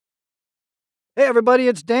Hey, everybody,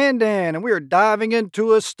 it's Dan, and we are diving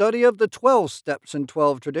into a study of the 12 steps and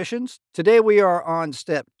 12 traditions. Today we are on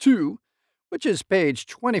step 2, which is page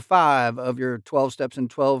 25 of your 12 Steps and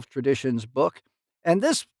 12 Traditions book. And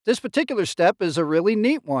this particular step is a really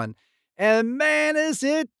neat one. And man, is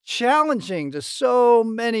it challenging to so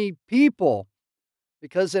many people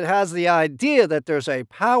because it has the idea that there's a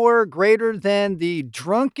power greater than the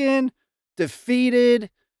drunken, defeated,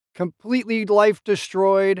 completely life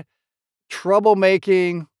destroyed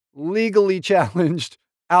troublemaking, legally challenged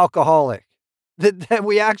alcoholic. That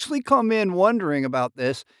we actually come in wondering about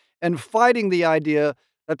this and fighting the idea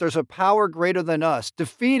that there's a power greater than us,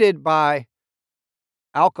 defeated by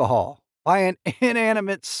alcohol, by an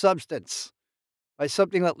inanimate substance, by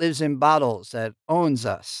something that lives in bottles, that owns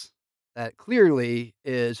us, that clearly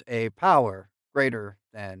is a power greater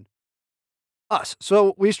than us.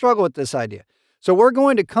 So we struggle with this idea. So we're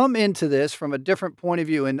going to come into this from a different point of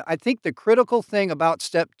view. And I think the critical thing about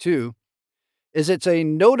step 2 is it's a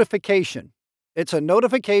notification. It's a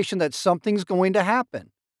notification that something's going to happen,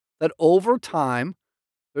 that over time,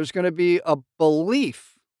 there's going to be a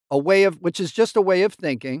belief, a way of, which is just a way of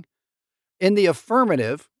thinking in the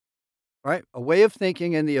affirmative, right? A way of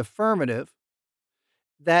thinking in the affirmative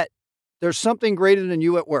that there's something greater than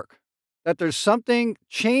you at work, that there's something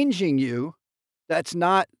changing you that's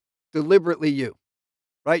not deliberately you,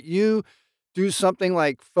 right? You do something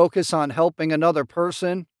like focus on helping another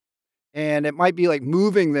person, and it might be like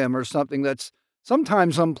moving them or something that's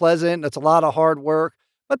sometimes unpleasant. That's a lot of hard work.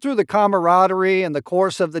 But through the camaraderie and the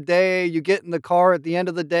course of the day, you get in the car at the end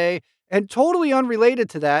of the day, and totally unrelated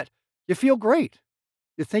to that, you feel great.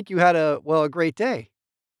 You think you had a great day.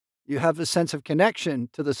 You have a sense of connection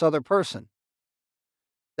to this other person.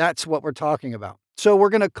 That's what we're talking about. So we're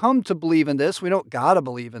going to come to believe in this. We don't got to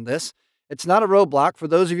believe in this. It's not a roadblock for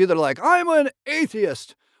those of you that are like, I'm an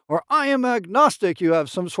atheist or I am agnostic. You have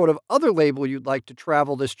some sort of other label you'd like to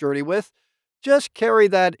travel this journey with. Just carry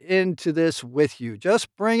that into this with you.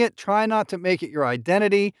 Just bring it. Try not to make it your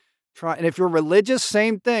identity. And if you're religious,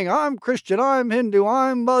 same thing. I'm Christian, I'm Hindu,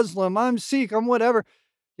 I'm Muslim, I'm Sikh, I'm whatever.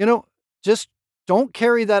 You know, just don't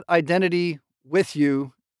carry that identity with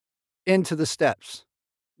you into the steps.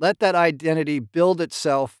 Let that identity build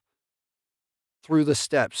itself through the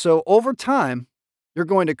steps. So over time, you're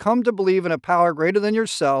going to come to believe in a power greater than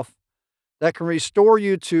yourself that can restore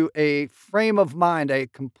you to a frame of mind, a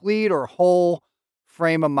complete or whole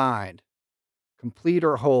frame of mind. Complete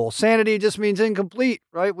or whole. Sanity just means incomplete,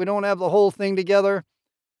 right? We don't have the whole thing together.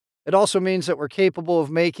 It also means that we're capable of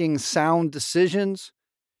making sound decisions.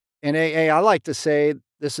 In AA, I like to say,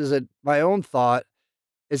 this is my own thought,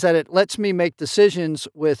 is that it lets me make decisions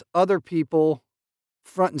with other people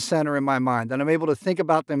front and center in my mind, that I'm able to think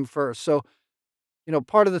about them first. So,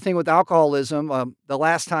 part of the thing with alcoholism, the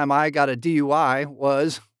last time I got a DUI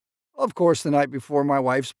was, of course, the night before my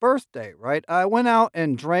wife's birthday, right? I went out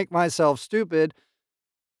and drank myself stupid,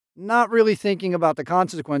 not really thinking about the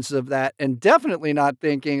consequences of that, and definitely not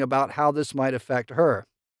thinking about how this might affect her.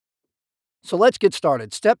 So let's get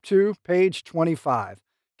started. Step 2, page 25.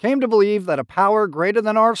 Came to believe that a power greater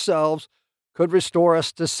than ourselves could restore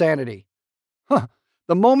us to sanity. Huh.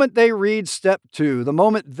 The moment they read step 2, the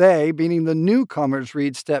moment they, meaning the newcomers,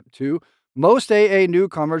 read step 2, most AA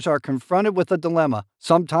newcomers are confronted with a dilemma,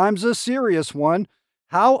 sometimes a serious one.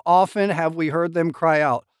 How often have we heard them cry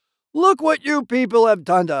out, "Look what you people have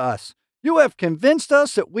done to us. You have convinced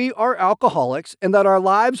us that we are alcoholics and that our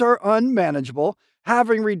lives are unmanageable.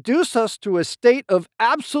 Having reduced us to a state of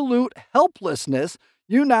absolute helplessness,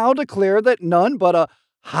 you now declare that none but a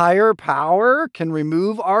higher power can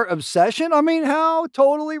remove our obsession." I mean, how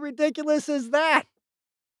totally ridiculous is that?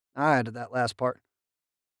 I added that last part.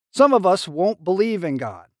 Some of us won't believe in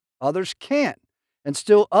God. Others can't. And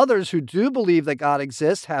still others who do believe that God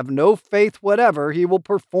exists have no faith whatever he will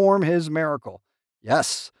perform his miracle.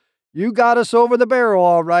 Yes, you got us over the barrel,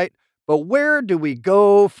 all right. But where do we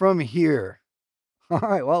go from here? All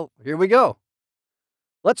right, well, here we go.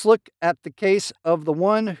 Let's look at the case of the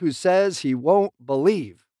one who says he won't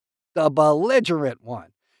believe, the belligerent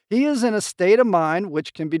one. He is in a state of mind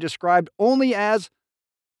which can be described only as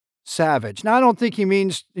savage. Now, I don't think he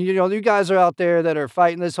means, you guys are out there that are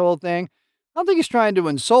fighting this whole thing. I don't think he's trying to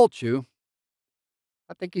insult you.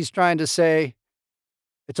 I think he's trying to say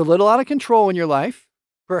it's a little out of control in your life.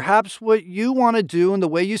 Perhaps what you want to do and the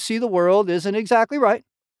way you see the world isn't exactly right.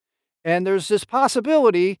 And there's this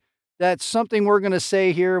possibility that something we're going to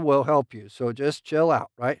say here will help you. So just chill out,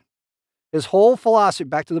 right? His whole philosophy,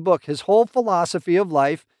 back to the book, his whole philosophy of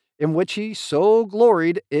life in which he so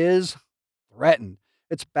gloried is threatened.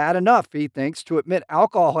 It's bad enough, he thinks, to admit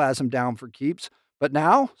alcohol has him down for keeps, But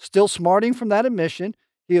now, still smarting from that admission,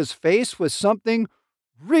 he is faced with something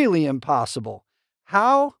really impossible.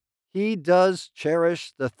 How he does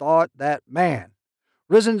cherish the thought that man,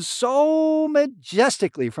 risen so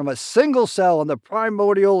majestically from a single cell in the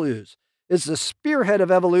primordial ooze, is the spearhead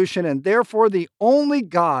of evolution and therefore the only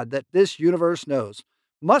God that this universe knows.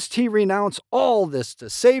 Must he renounce all this to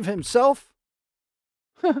save himself?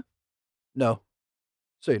 No.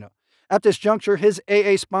 So you know. At this juncture, his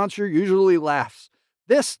AA sponsor usually laughs.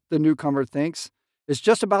 This, the newcomer thinks, is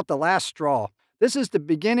just about the last straw. This is the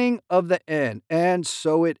beginning of the end, and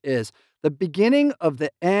so it is. The beginning of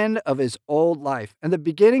the end of his old life, and the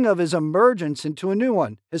beginning of his emergence into a new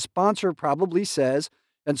one. His sponsor probably says,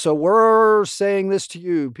 and so we're saying this to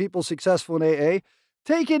you, people successful in AA,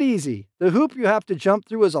 take it easy. The hoop you have to jump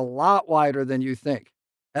through is a lot wider than you think.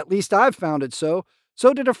 At least I've found it so.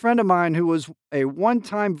 So did a friend of mine who was a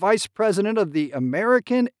one-time vice president of the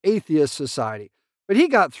American Atheist Society. But he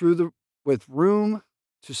got through with room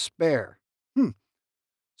to spare.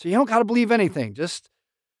 So you don't got to believe anything. Just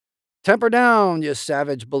temper down, you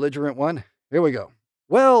savage, belligerent one. Here we go.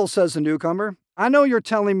 Well, says the newcomer, I know you're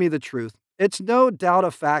telling me the truth. It's no doubt a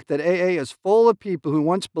fact that AA is full of people who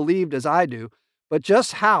once believed as I do, but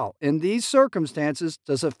just how, in these circumstances,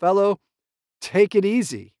 does a fellow take it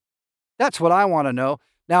easy? That's what I want to know.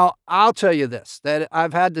 Now, I'll tell you this, that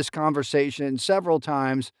I've had this conversation several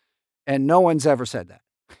times and no one's ever said that.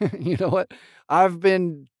 You know what?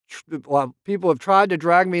 People have tried to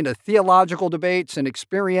drag me into theological debates and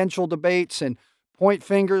experiential debates and point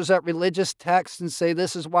fingers at religious texts and say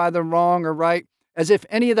this is why they're wrong or right, as if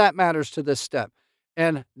any of that matters to this step.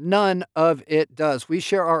 And none of it does. We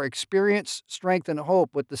share our experience, strength, and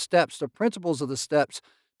hope with the steps, the principles of the steps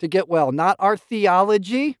to get well, not our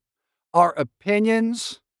theology, our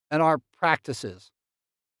opinions, and our practices.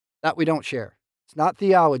 That we don't share. It's not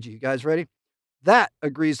theology. You guys ready? That,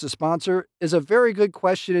 agrees the sponsor, is a very good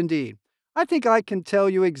question indeed. I think I can tell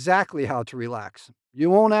you exactly how to relax. You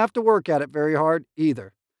won't have to work at it very hard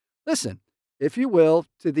either. Listen, if you will,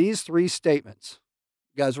 to these 3 statements.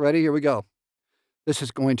 You guys ready? Here we go. This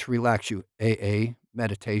is going to relax you. AA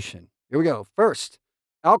meditation. Here we go. First,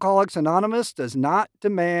 Alcoholics Anonymous does not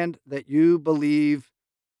demand that you believe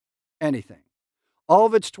anything. All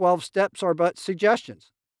of its 12 steps are but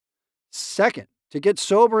suggestions. Second, to get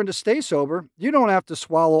sober and to stay sober, you don't have to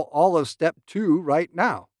swallow all of step 2 right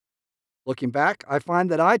now. Looking back, I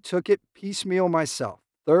find that I took it piecemeal myself.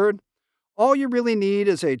 Third, all you really need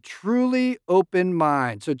is a truly open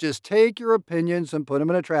mind. So just take your opinions and put them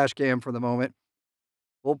in a trash can for the moment.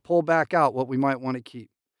 We'll pull back out what we might want to keep.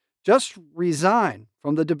 Just resign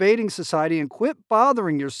from the debating society and quit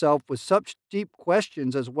bothering yourself with such deep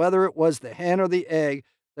questions as whether it was the hen or the egg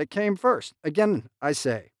that came first. Again, I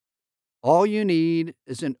say, all you need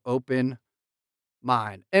is an open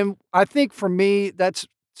mind. And I think for me, that's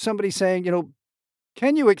somebody saying,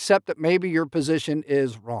 can you accept that maybe your position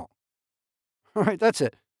is wrong? All right, that's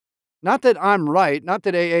it. Not that I'm right, not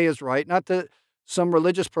that AA is right, not that some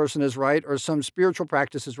religious person is right or some spiritual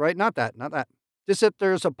practice is right, not that. Just that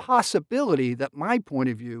there's a possibility that my point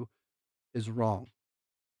of view is wrong.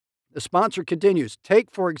 The sponsor continues,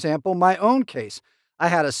 take, for example, my own case. I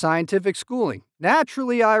had a scientific schooling.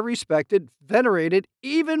 Naturally, I respected, venerated,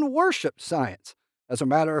 even worshiped science. As a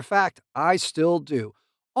matter of fact, I still do,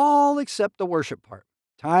 all except the worship part.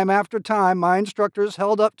 Time after time, my instructors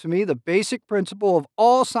held up to me the basic principle of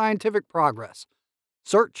all scientific progress: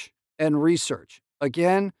 search and research,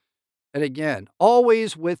 again and again,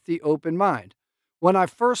 always with the open mind. When I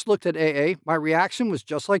first looked at AA, my reaction was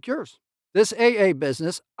just like yours. This AA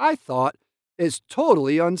business, I thought, is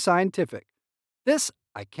totally unscientific. This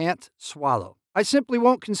I can't swallow. I simply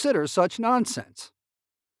won't consider such nonsense.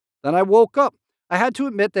 Then I woke up. I had to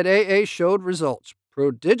admit that AA showed results,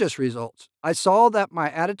 prodigious results. I saw that my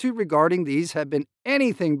attitude regarding these had been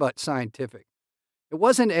anything but scientific. It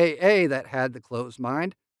wasn't AA that had the closed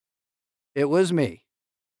mind. It was me.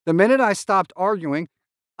 The minute I stopped arguing,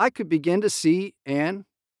 I could begin to see and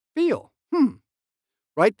feel.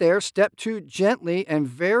 Right there, step 2 gently and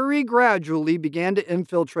very gradually began to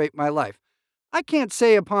infiltrate my life. I can't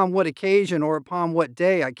say upon what occasion or upon what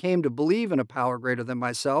day I came to believe in a power greater than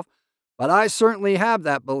myself, but I certainly have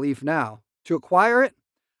that belief now. To acquire it,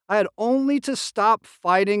 I had only to stop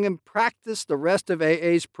fighting and practice the rest of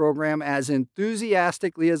AA's program as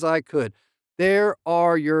enthusiastically as I could. There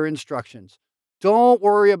are your instructions. Don't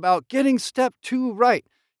worry about getting step 2 right.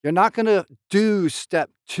 You're not going to do step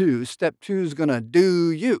 2. Step 2 is going to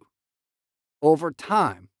do you over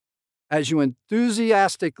time as you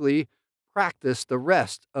enthusiastically practice the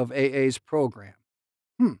rest of AA's program.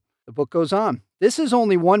 The book goes on. This is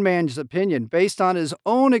only one man's opinion based on his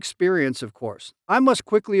own experience, of course. I must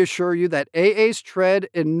quickly assure you that AAs tread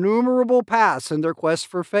innumerable paths in their quest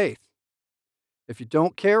for faith. If you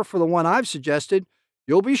don't care for the one I've suggested,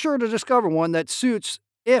 you'll be sure to discover one that suits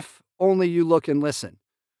if only you look and listen.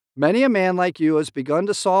 Many a man like you has begun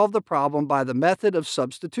to solve the problem by the method of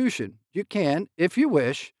substitution. You can, if you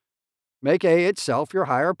wish, make A itself your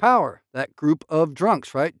higher power, that group of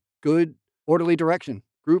drunks, right? Good, orderly direction,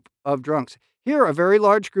 group of drunks. Here, a very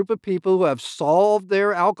large group of people who have solved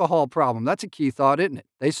their alcohol problem. That's a key thought, isn't it?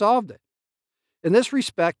 They solved it. In this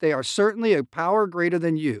respect, they are certainly a power greater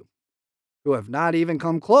than you, who have not even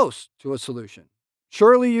come close to a solution.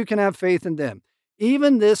 Surely you can have faith in them.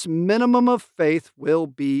 Even this minimum of faith will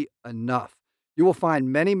be enough. You will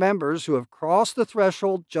find many members who have crossed the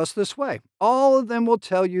threshold just this way. All of them will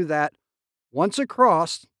tell you that once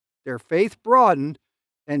across, their faith broadened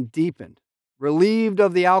and deepened. Relieved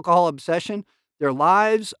of the alcohol obsession, their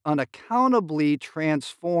lives unaccountably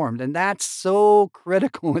transformed. And that's so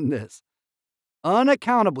critical in this.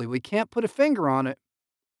 Unaccountably. We can't put a finger on it.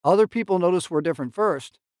 Other people notice we're different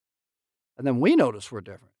first, and then we notice we're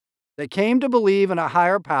different. They came to believe in a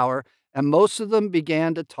higher power, and most of them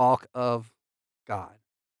began to talk of God.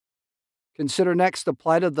 Consider next the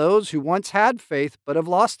plight of those who once had faith but have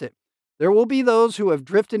lost it. There will be those who have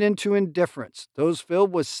drifted into indifference, those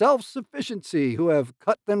filled with self-sufficiency who have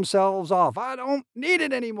cut themselves off. I don't need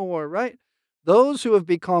it anymore, right? Those who have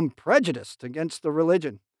become prejudiced against the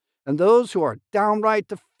religion, and those who are downright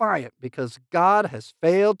defiant because God has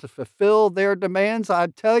failed to fulfill their demands. I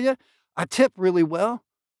tell you, I tip really well.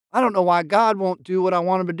 I don't know why God won't do what I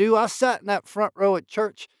want him to do. I sat in that front row at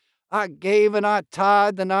church. I gave and I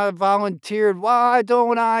tithed and I volunteered. Why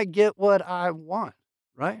don't I get what I want,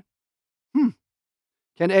 right?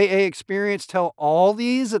 Can AA experience tell all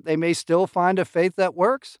these that they may still find a faith that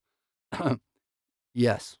works?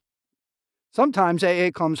 Yes. Sometimes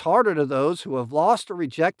AA comes harder to those who have lost or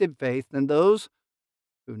rejected faith than those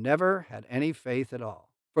who never had any faith at all.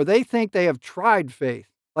 For they think they have tried faith,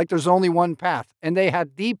 like there's only one path, and they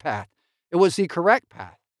had the path. It was the correct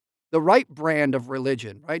path, the right brand of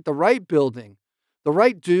religion, right? The right building, the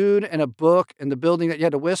right dude and a book and the building that you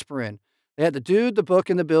had to whisper in. They had the dude, the book,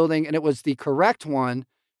 and the building, and it was the correct one,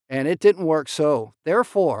 and it didn't work so.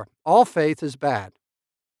 Therefore, all faith is bad.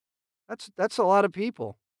 That's a lot of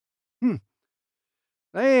people.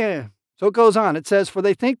 So it goes on. It says, for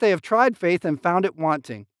they think they have tried faith and found it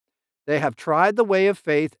wanting. They have tried the way of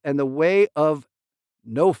faith and the way of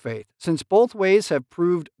no faith. Since both ways have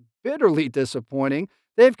proved bitterly disappointing,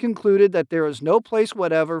 they've concluded that there is no place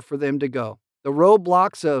whatever for them to go. The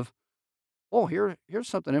roadblocks of, here's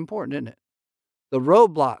something important, isn't it? The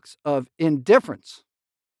roadblocks of indifference,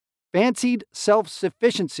 fancied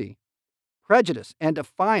self-sufficiency, prejudice, and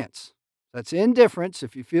defiance. That's indifference.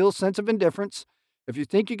 If you feel a sense of indifference, if you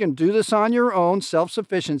think you can do this on your own,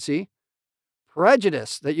 self-sufficiency,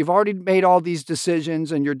 prejudice, that you've already made all these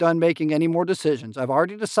decisions and you're done making any more decisions. I've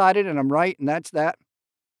already decided and I'm right and that's that.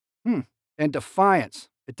 And defiance.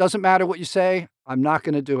 It doesn't matter what you say, I'm not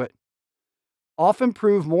going to do it. Often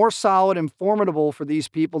prove more solid and formidable for these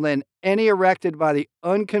people than any erected by the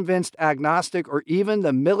unconvinced agnostic or even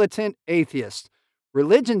the militant atheist.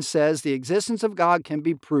 Religion says the existence of God can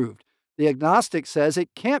be proved. The agnostic says it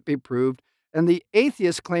can't be proved, and the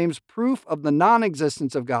atheist claims proof of the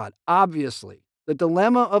non-existence of God. Obviously, the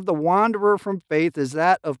dilemma of the wanderer from faith is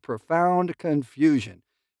that of profound confusion.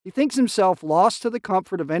 He thinks himself lost to the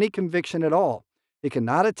comfort of any conviction at all. He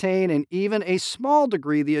cannot attain in even a small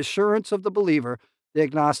degree the assurance of the believer, the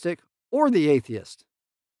agnostic, or the atheist.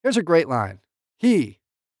 Here's a great line. He,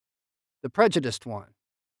 the prejudiced one,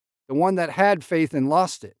 the one that had faith and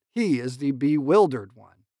lost it, he is the bewildered one.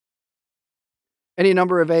 Any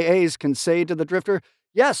number of AAs can say to the drifter,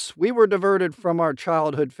 yes, we were diverted from our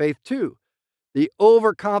childhood faith too. The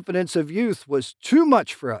overconfidence of youth was too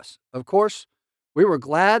much for us. Of course, we were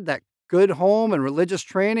glad that good home and religious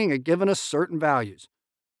training had given us certain values.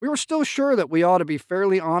 We were still sure that we ought to be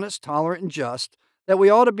fairly honest, tolerant, and just, that we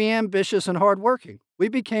ought to be ambitious and hardworking. We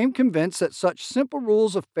became convinced that such simple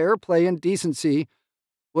rules of fair play and decency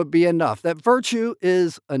would be enough, that virtue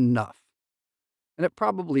is enough. And it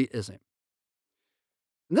probably isn't.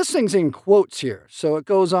 And this thing's in quotes here, so it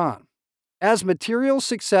goes on. As material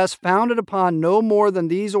success founded upon no more than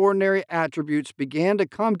these ordinary attributes began to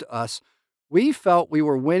come to us, we felt we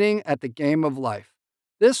were winning at the game of life.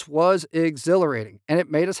 This was exhilarating, and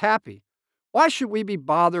it made us happy. Why should we be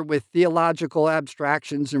bothered with theological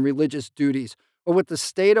abstractions and religious duties, or with the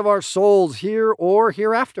state of our souls here or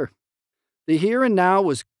hereafter? The here and now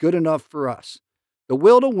was good enough for us. The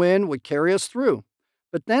will to win would carry us through.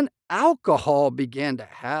 But then alcohol began to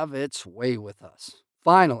have its way with us.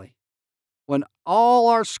 Finally, when all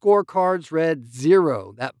our scorecards read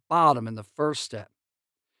 0, that bottom in the first step,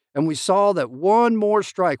 and we saw that one more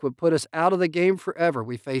strike would put us out of the game forever.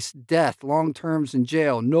 We faced death, long terms in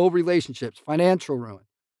jail, no relationships, financial ruin.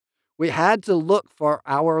 We had to look for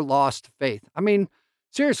our lost faith. I mean,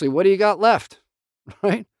 seriously, what do you got left?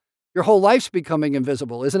 Right? Your whole life's becoming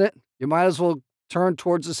invisible, isn't it? You might as well turn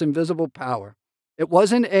towards this invisible power. It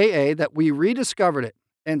was in AA that we rediscovered it,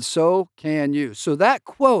 and so can you. So that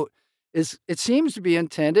quote it seems to be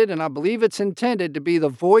intended, and I believe it's intended to be the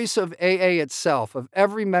voice of AA itself, of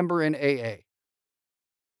every member in AA.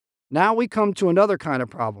 Now we come to another kind of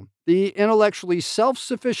problem. The intellectually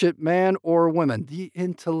self-sufficient man or woman, the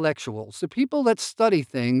intellectuals, the people that study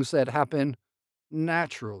things that happen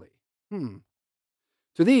naturally. To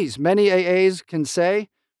these, many AAs can say,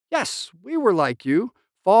 yes, we were like you,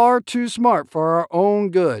 far too smart for our own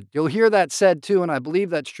good. You'll hear that said too, and I believe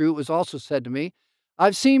that's true. It was also said to me.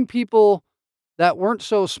 I've seen people that weren't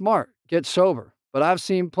so smart get sober, but I've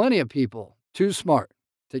seen plenty of people too smart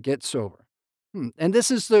to get sober. And this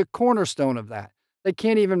is the cornerstone of that. They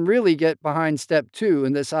can't even really get behind step 2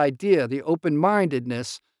 in this idea, the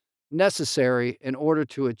open-mindedness necessary in order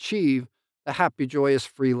to achieve the happy, joyous,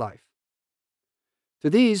 free life. To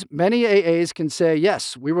these, many AAs can say,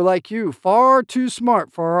 yes, we were like you, far too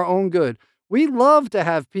smart for our own good. We love to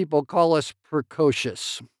have people call us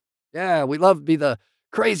precocious. Yeah, we love to be the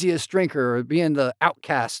craziest drinker or being the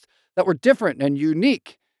outcast, that we're different and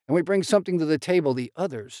unique, and we bring something to the table the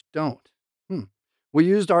others don't. We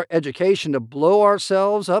used our education to blow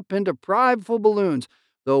ourselves up into prideful balloons,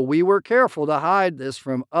 though we were careful to hide this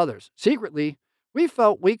from others. Secretly, we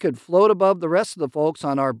felt we could float above the rest of the folks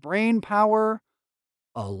on our brain power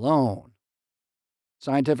alone.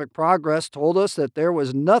 Scientific progress told us that there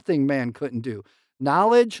was nothing man couldn't do.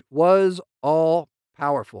 Knowledge was all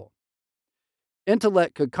powerful.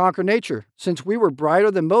 Intellect could conquer nature. Since we were brighter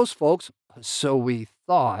than most folks, so we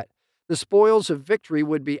thought, the spoils of victory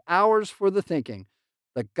would be ours for the thinking.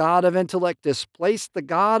 The God of intellect displaced the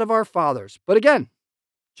God of our fathers. But again,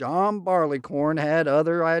 John Barleycorn had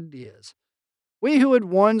other ideas. We who had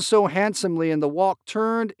won so handsomely in the walk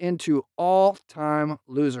turned into all-time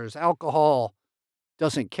losers. Alcohol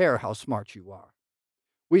doesn't care how smart you are.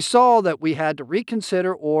 We saw that we had to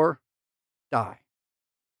reconsider or die.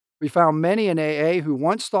 We found many in AA who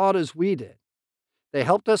once thought as we did. They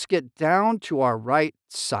helped us get down to our right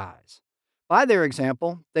size. By their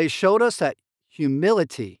example, they showed us that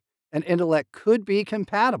humility and intellect could be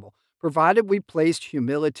compatible, provided we placed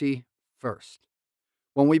humility first.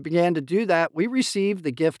 When we began to do that, we received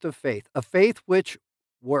the gift of faith, a faith which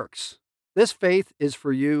works. This faith is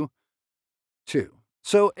for you too.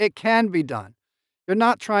 So it can be done. You're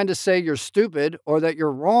not trying to say you're stupid or that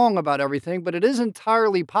you're wrong about everything, but it is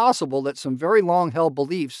entirely possible that some very long held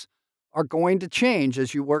beliefs are going to change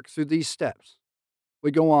as you work through these steps.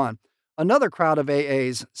 We go on. Another crowd of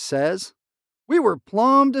AAs says, we were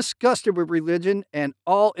plumb disgusted with religion and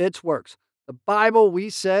all its works. The Bible, we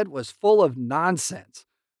said, was full of nonsense.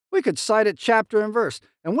 We could cite it chapter and verse,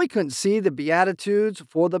 and we couldn't see the Beatitudes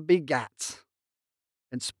for the begats.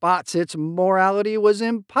 In spots, its morality was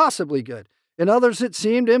impossibly good. In others, it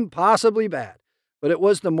seemed impossibly bad. But it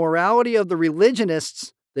was the morality of the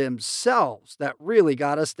religionists themselves that really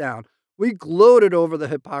got us down. We gloated over the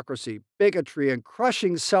hypocrisy, bigotry, and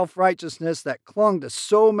crushing self-righteousness that clung to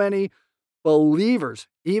so many believers,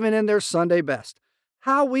 even in their Sunday best.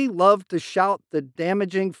 How we loved to shout the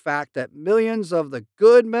damaging fact that millions of the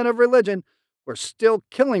good men of religion were still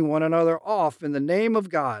killing one another off in the name of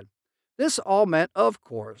God. This all meant, of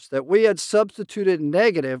course, that we had substituted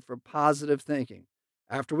negative for positive thinking.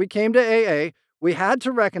 After we came to AA, we had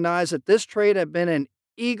to recognize that this trait had been an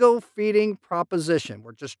ego-feeding proposition.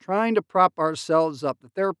 We're just trying to prop ourselves up. The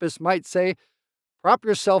therapist might say, prop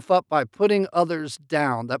yourself up by putting others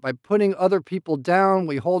down, that by putting other people down,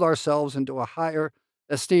 we hold ourselves into a higher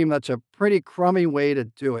esteem. That's a pretty crummy way to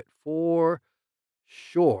do it, for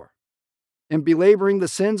sure. In belaboring the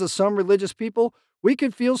sins of some religious people, we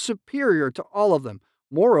could feel superior to all of them.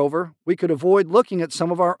 Moreover, we could avoid looking at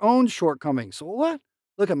some of our own shortcomings. So what?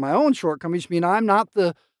 Look at my own shortcomings. You mean I'm not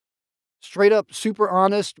the straight up super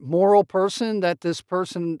honest, moral person that this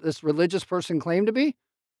religious person claimed to be?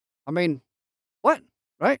 I mean, what?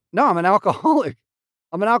 Right? No, I'm an alcoholic.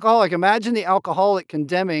 I'm an alcoholic. Imagine the alcoholic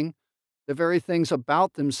condemning the very things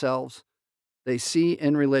about themselves they see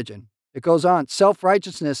in religion. It goes on.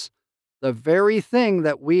 Self-righteousness, the very thing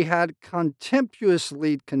that we had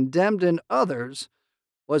contemptuously condemned in others,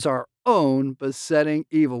 was our own besetting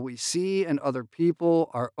evil. We see in other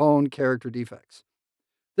people our own character defects.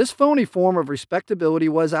 This phony form of respectability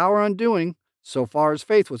was our undoing so far as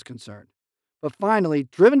faith was concerned. But finally,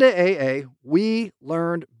 driven to AA, we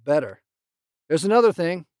learned better. There's another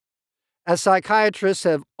thing. As psychiatrists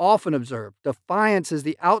have often observed, defiance is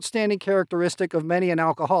the outstanding characteristic of many an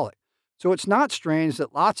alcoholic. So it's not strange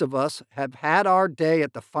that lots of us have had our day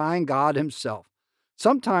at defying God Himself.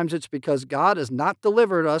 Sometimes it's because God has not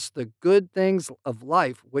delivered us the good things of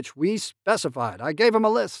life which we specified. I gave Him a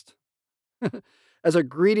list. As a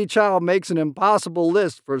greedy child makes an impossible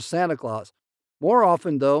list for Santa Claus. More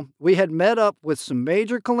often, though, we had met up with some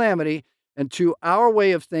major calamity and, to our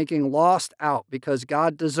way of thinking, lost out because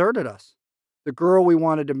God deserted us. The girl we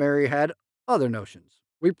wanted to marry had other notions.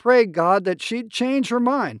 We prayed God that she'd change her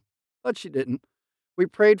mind, but she didn't. We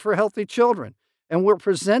prayed for healthy children, and were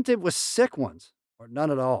presented with sick ones, or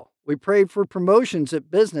none at all. We prayed for promotions at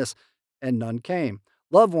business, and none came.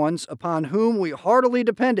 Loved ones upon whom we heartily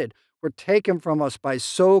depended were taken from us by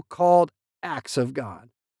so called acts of God.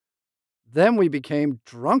 Then we became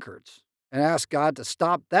drunkards and asked God to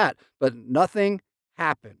stop that, but nothing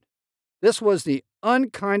happened. This was the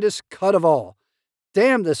unkindest cut of all.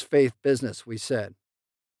 Damn this faith business, we said.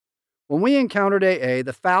 When we encountered AA,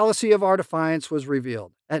 the fallacy of our defiance was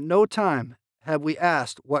revealed. At no time had we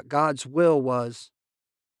asked what God's will was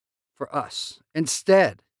for us.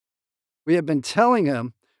 Instead, we had been telling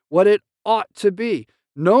Him what it ought to be.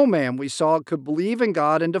 No man we saw could believe in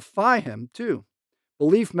God and defy Him, too.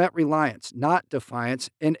 Belief meant reliance, not defiance.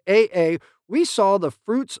 In AA, we saw the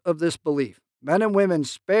fruits of this belief. Men and women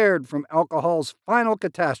spared from alcohol's final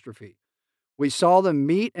catastrophe. We saw them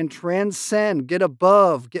meet and transcend, get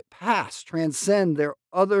above, get past, transcend their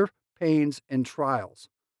other pains and trials.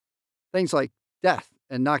 Things like death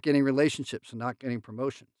and not getting relationships and not getting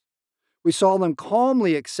promotions. We saw them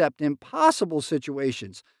calmly accept impossible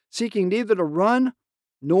situations, seeking neither to run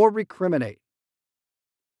nor recriminate.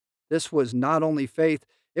 This was not only faith,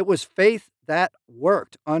 it was faith that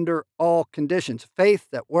worked under all conditions. Faith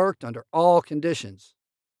that worked under all conditions.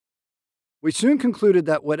 We soon concluded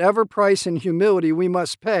that whatever price in humility we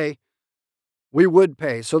must pay, we would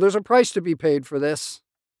pay. So there's a price to be paid for this.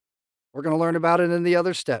 We're going to learn about it in the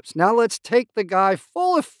other steps. Now let's take the guy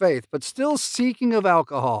full of faith, but still seeking of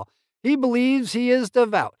alcohol. He believes he is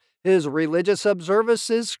devout. His religious observance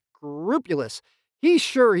is scrupulous. He's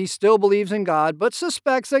sure he still believes in God, but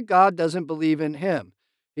suspects that God doesn't believe in him.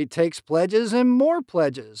 He takes pledges and more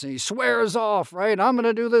pledges, and he swears off, right? I'm going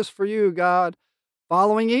to do this for you, God.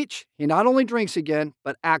 Following each, he not only drinks again,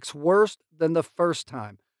 but acts worse than the first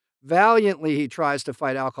time. Valiantly, he tries to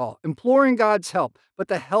fight alcohol, imploring God's help, but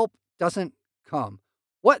the help doesn't come.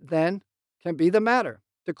 What then can be the matter?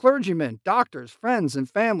 The clergymen, doctors, friends, and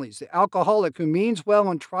families, the alcoholic who means well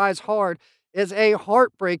and tries hard, is a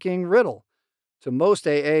heartbreaking riddle. To most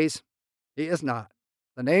AAs, he is not.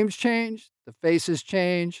 The names change, the faces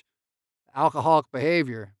change, alcoholic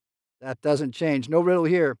behavior, that doesn't change. No riddle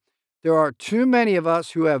here. There are too many of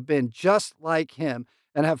us who have been just like him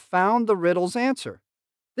and have found the riddle's answer.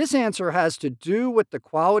 This answer has to do with the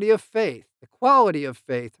quality of faith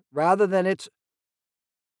rather than its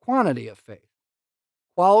quantity of faith.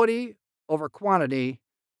 Quality over quantity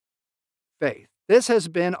faith. This has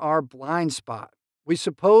been our blind spot. We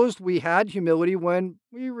supposed we had humility when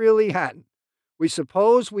we really hadn't. We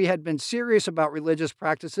supposed we had been serious about religious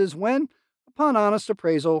practices when, upon honest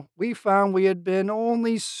appraisal, we found we had been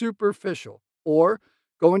only superficial. Or,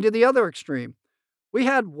 going to the other extreme, we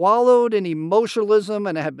had wallowed in emotionalism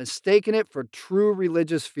and had mistaken it for true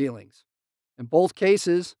religious feelings. In both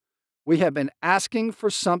cases, we have been asking for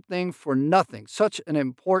something for nothing. Such an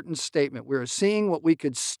important statement. We were seeing what we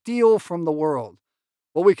could steal from the world,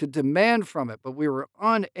 what we could demand from it, but we were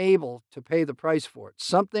unable to pay the price for it.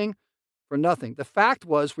 Something for nothing. The fact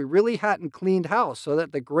was, we really hadn't cleaned house so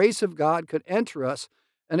that the grace of God could enter us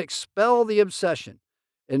and expel the obsession.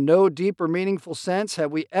 In no deep or meaningful sense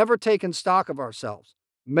have we ever taken stock of ourselves,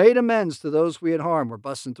 made amends to those we had harmed. We're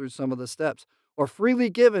busting through some of the steps, or freely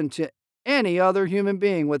given to any other human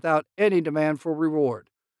being without any demand for reward.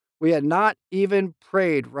 We had not even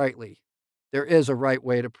prayed rightly. There is a right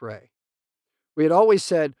way to pray. We had always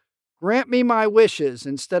said, "Grant me my wishes,"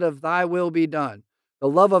 instead of "Thy will be done." The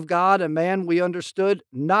love of God and man we understood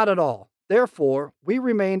not at all. Therefore, we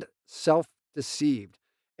remained self-deceived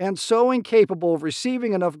and so incapable of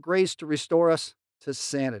receiving enough grace to restore us to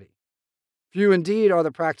sanity. Few indeed are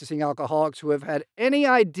the practicing alcoholics who have had any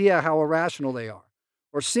idea how irrational they are,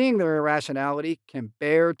 or seeing their irrationality can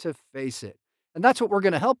bear to face it. And that's what we're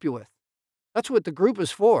going to help you with. That's what the group is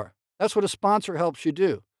for. That's what a sponsor helps you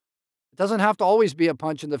do. It doesn't have to always be a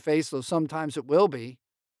punch in the face, though sometimes it will be.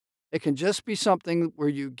 It can just be something where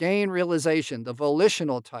you gain realization, the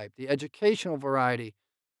volitional type, the educational variety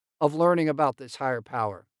of learning about this higher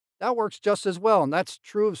power. That works just as well, and that's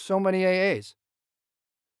true of so many AAs.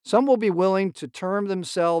 Some will be willing to term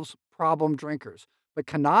themselves problem drinkers, but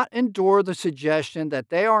cannot endure the suggestion that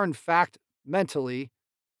they are, in fact, mentally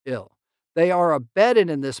ill. They are abetted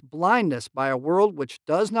in this blindness by a world which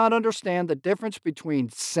does not understand the difference between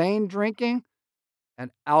sane drinking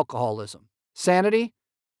and alcoholism. Sanity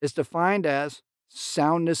is defined as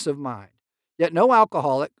soundness of mind. Yet no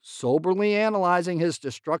alcoholic, soberly analyzing his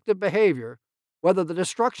destructive behavior, whether the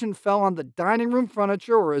destruction fell on the dining room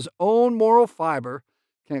furniture or his own moral fiber,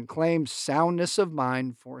 can claim soundness of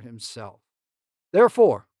mind for himself.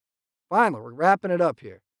 Therefore, finally, we're wrapping it up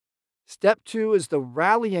here. Step 2 is the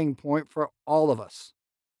rallying point for all of us.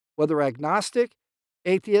 Whether agnostic,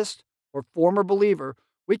 atheist, or former believer,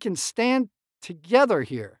 we can stand together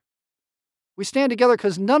here. We stand together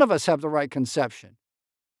because none of us have the right conception.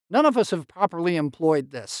 None of us have properly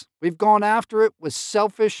employed this. We've gone after it with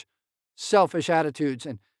selfish attitudes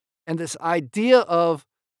and this idea of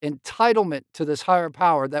entitlement to this higher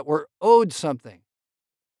power that we're owed something,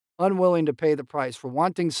 unwilling to pay the price for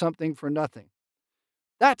wanting something for nothing.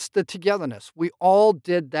 That's the togetherness. We all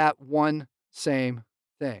did that one same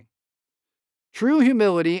thing. True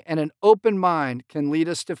humility and an open mind can lead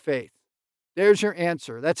us to faith. There's your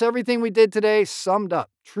answer. That's everything we did today summed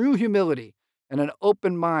up. True humility and an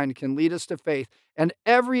open mind can lead us to faith. And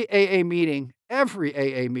every AA meeting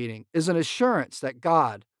is an assurance that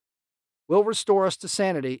God will restore us to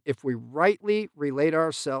sanity if we rightly relate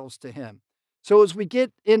ourselves to Him. So as we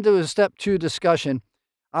get into a step 2 discussion,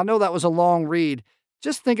 I know that was a long read.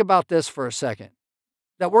 Just think about this for a second,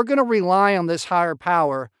 that we're going to rely on this higher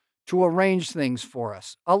power to arrange things for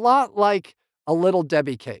us, a lot like a little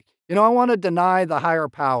Debbie cake. I want to deny the higher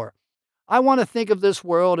power. I want to think of this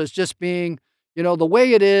world as just being, the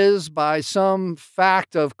way it is by some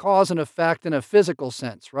fact of cause and effect in a physical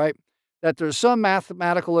sense, right? That there's some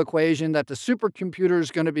mathematical equation, that the supercomputer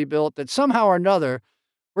is going to be built, that somehow or another,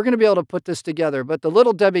 we're going to be able to put this together. But the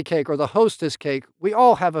little Debbie cake or the hostess cake, we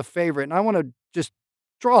all have a favorite. And I want to just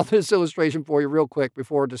draw this illustration for you real quick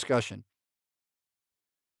before discussion.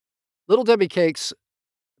 Little Debbie cakes,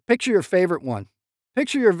 picture your favorite one.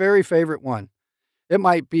 Picture your very favorite one. It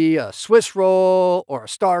might be a Swiss roll or a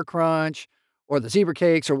Star Crunch or the zebra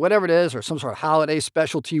cakes or whatever it is, or some sort of holiday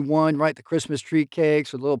specialty one, right? The Christmas tree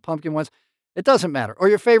cakes or the little pumpkin ones. It doesn't matter. Or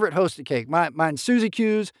your favorite hosted cake. Mine, Suzy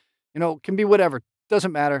Q's, can be whatever.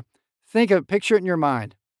 Doesn't matter. Picture it in your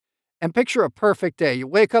mind. And picture a perfect day. You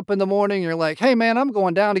wake up in the morning and you're like, hey man, I'm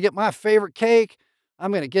going down to get my favorite cake.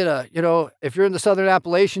 I'm going to get if you're in the Southern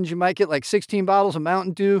Appalachians, you might get like 16 bottles of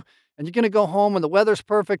Mountain Dew. And you're going to go home when the weather's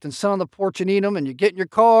perfect and sit on the porch and eat them. And you get in your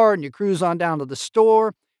car and you cruise on down to the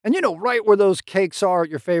store. And right where those cakes are at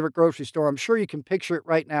your favorite grocery store. I'm sure you can picture it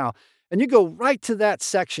right now. And you go right to that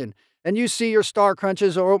section and you see your Star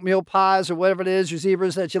Crunches or oatmeal pies or whatever it is, your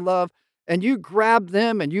zebras that you love. And you grab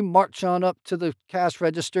them and you march on up to the cash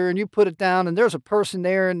register and you put it down. And there's a person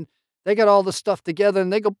there and they got all the stuff together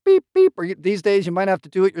and they go beep, beep. Or these days you might have to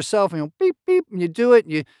do it yourself and beep, beep. And you do it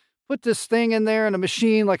and you put this thing in there in a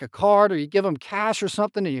machine like a card, or you give them cash or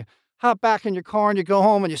something and you hop back in your car and you go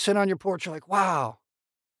home and you sit on your porch. You're like, wow,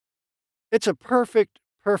 it's a perfect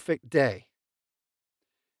day.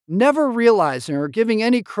 Never realizing or giving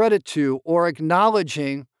any credit to or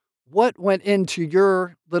acknowledging what went into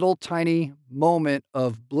your little tiny moment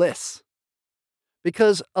of bliss.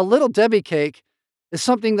 Because a little Debbie cake is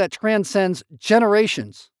something that transcends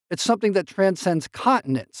generations. It's something that transcends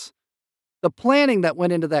continents. The planning that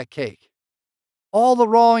went into that cake. All the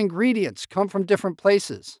raw ingredients come from different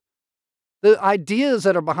places. The ideas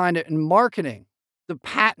that are behind it in marketing, the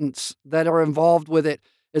patents that are involved with it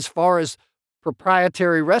as far as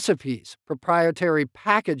proprietary recipes, proprietary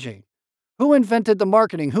packaging. Who invented the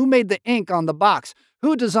marketing? Who made the ink on the box?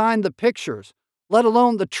 Who designed the pictures? Let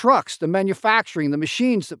alone the trucks, the manufacturing, the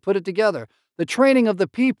machines that put it together, the training of the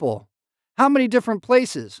people. How many different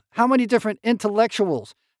places? How many different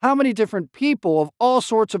intellectuals? How many different people of all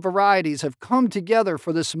sorts of varieties have come together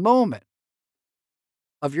for this moment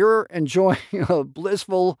of your enjoying a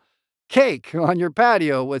blissful cake on your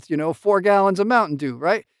patio with, 4 gallons of Mountain Dew,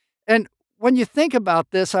 right? And when you think about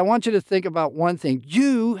this, I want you to think about one thing.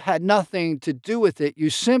 You had nothing to do with it. You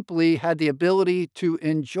simply had the ability to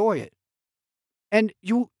enjoy it. And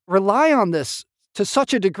you rely on this to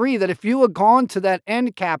such a degree that if you had gone to that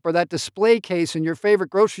end cap or that display case in your favorite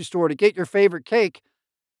grocery store to get your favorite cake,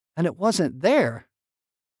 and it wasn't there,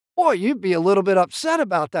 boy, you'd be a little bit upset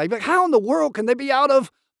about that. You'd be like, how in the world can they be out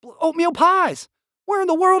of oatmeal pies? Where in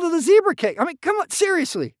the world are the zebra cake? I mean, come on,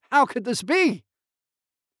 seriously. How could this be?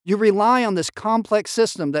 You rely on this complex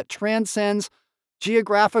system that transcends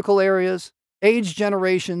geographical areas, age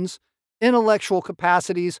generations, intellectual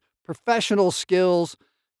capacities, professional skills,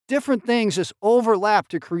 different things just overlap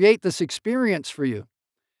to create this experience for you.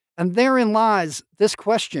 And therein lies this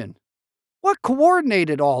question: what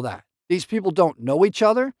coordinated all that? These people don't know each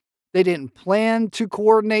other. They didn't plan to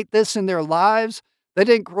coordinate this in their lives. They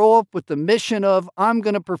didn't grow up with the mission of, I'm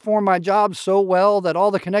going to perform my job so well that all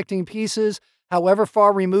the connecting pieces, however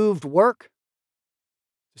far removed, work.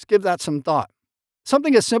 Just give that some thought.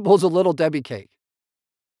 Something as simple as a little Debbie cake.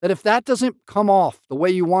 That if that doesn't come off the way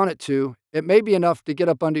you want it to, it may be enough to get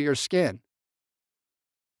up under your skin.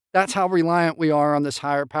 That's how reliant we are on this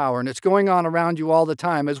higher power, and it's going on around you all the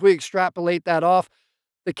time. As we extrapolate that off,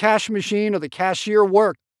 the cash machine or the cashier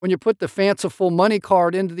worked. When you put the fanciful money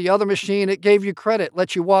card into the other machine, it gave you credit,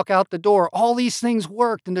 let you walk out the door. All these things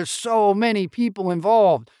worked, and there's so many people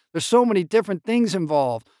involved. There's so many different things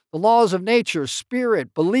involved. The laws of nature,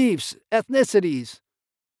 spirit, beliefs, ethnicities,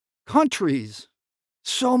 countries,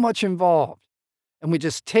 so much involved. And we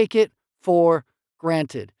just take it for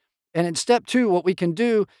granted. And in step 2, what we can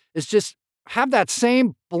do is just have that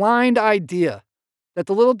same blind idea that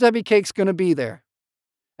the little Debbie cake's going to be there,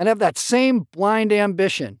 and have that same blind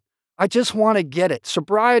ambition. I just want to get it.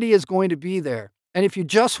 Sobriety is going to be there. And if you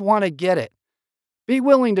just want to get it, be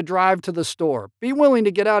willing to drive to the store. Be willing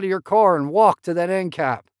to get out of your car and walk to that end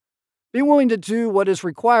cap. Be willing to do what is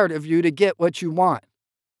required of you to get what you want,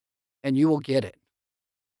 and you will get it.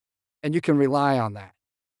 And you can rely on that.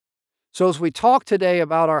 So as we talk today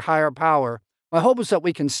about our higher power, my hope is that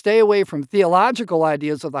we can stay away from theological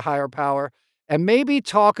ideas of the higher power and maybe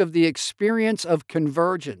talk of the experience of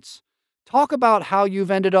convergence. Talk about how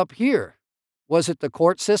you've ended up here. Was it the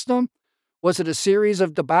court system? Was it a series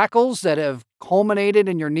of debacles that have culminated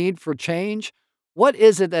in your need for change? What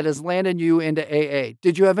is it that has landed you into AA?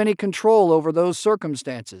 Did you have any control over those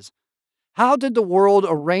circumstances? How did the world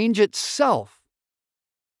arrange itself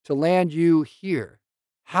to land you here?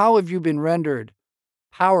 How have you been rendered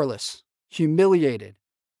powerless, humiliated,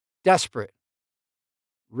 desperate,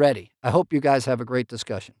 ready? I hope you guys have a great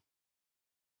discussion.